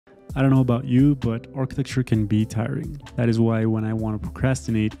I don't know about you, but architecture can be tiring. That is why when I want to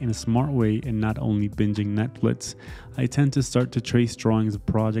procrastinate in a smart way and not only binging Netflix, I tend to start to trace drawings of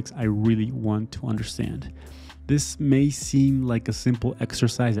projects I really want to understand. This may seem like a simple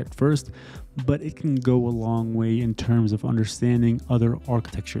exercise at first, but it can go a long way in terms of understanding other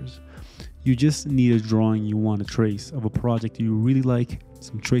architectures. You just need a drawing you want to trace of a project you really like,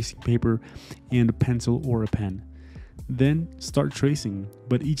 some tracing paper, and a pencil or a pen. Then start tracing,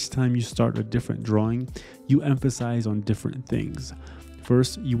 but each time you start a different drawing, you emphasize on different things.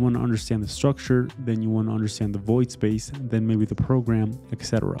 First, you want to understand the structure, then you want to understand the void space, then maybe the program,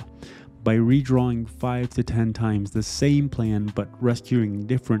 etc. By redrawing 5 to 10 times the same plan but rescuing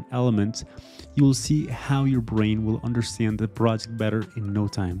different elements, you will see how your brain will understand the project better in no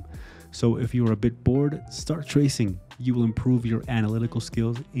time. So if you're a bit bored, start tracing. You will improve your analytical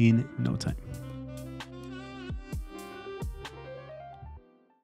skills in no time.